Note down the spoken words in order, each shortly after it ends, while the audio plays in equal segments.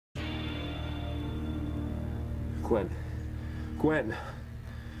Gwen. Gwen.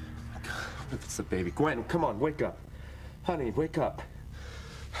 What if it's the baby? Gwen, come on, wake up. Honey, wake up.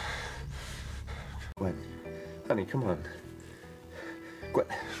 Gwen. Honey, come on. Gwen.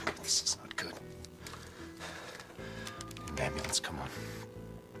 This is not good. An ambulance, come on.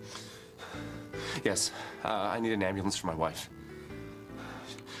 Yes, I need an ambulance for my wife.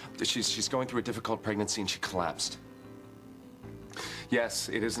 She's going through a difficult pregnancy and she collapsed. Yes,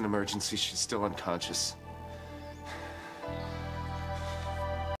 it is an emergency. She's still unconscious.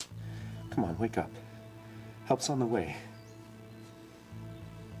 Come on, wake up. Help's on the way.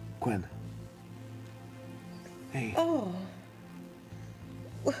 Gwen. Hey. Oh.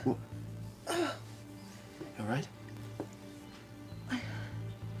 You all right?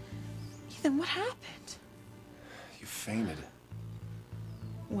 Ethan, what happened? You fainted.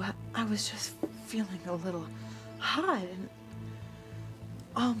 Well, I was just feeling a little hot and...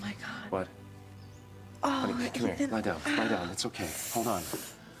 Oh, my God. What? Oh, Honey, come here. Lie down. Lie down. It's okay. Hold on.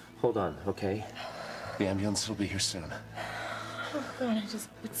 Hold on, okay? The ambulance will be here soon. Oh, God, it's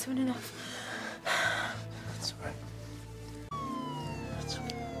soon enough. That's all right. That's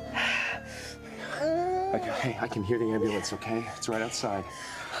okay. Hey, I can hear the ambulance, okay? It's right outside.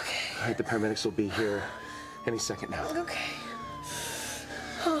 Okay. All right, the paramedics will be here any second now. Okay.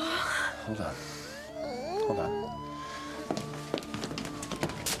 Hold on. Hold on.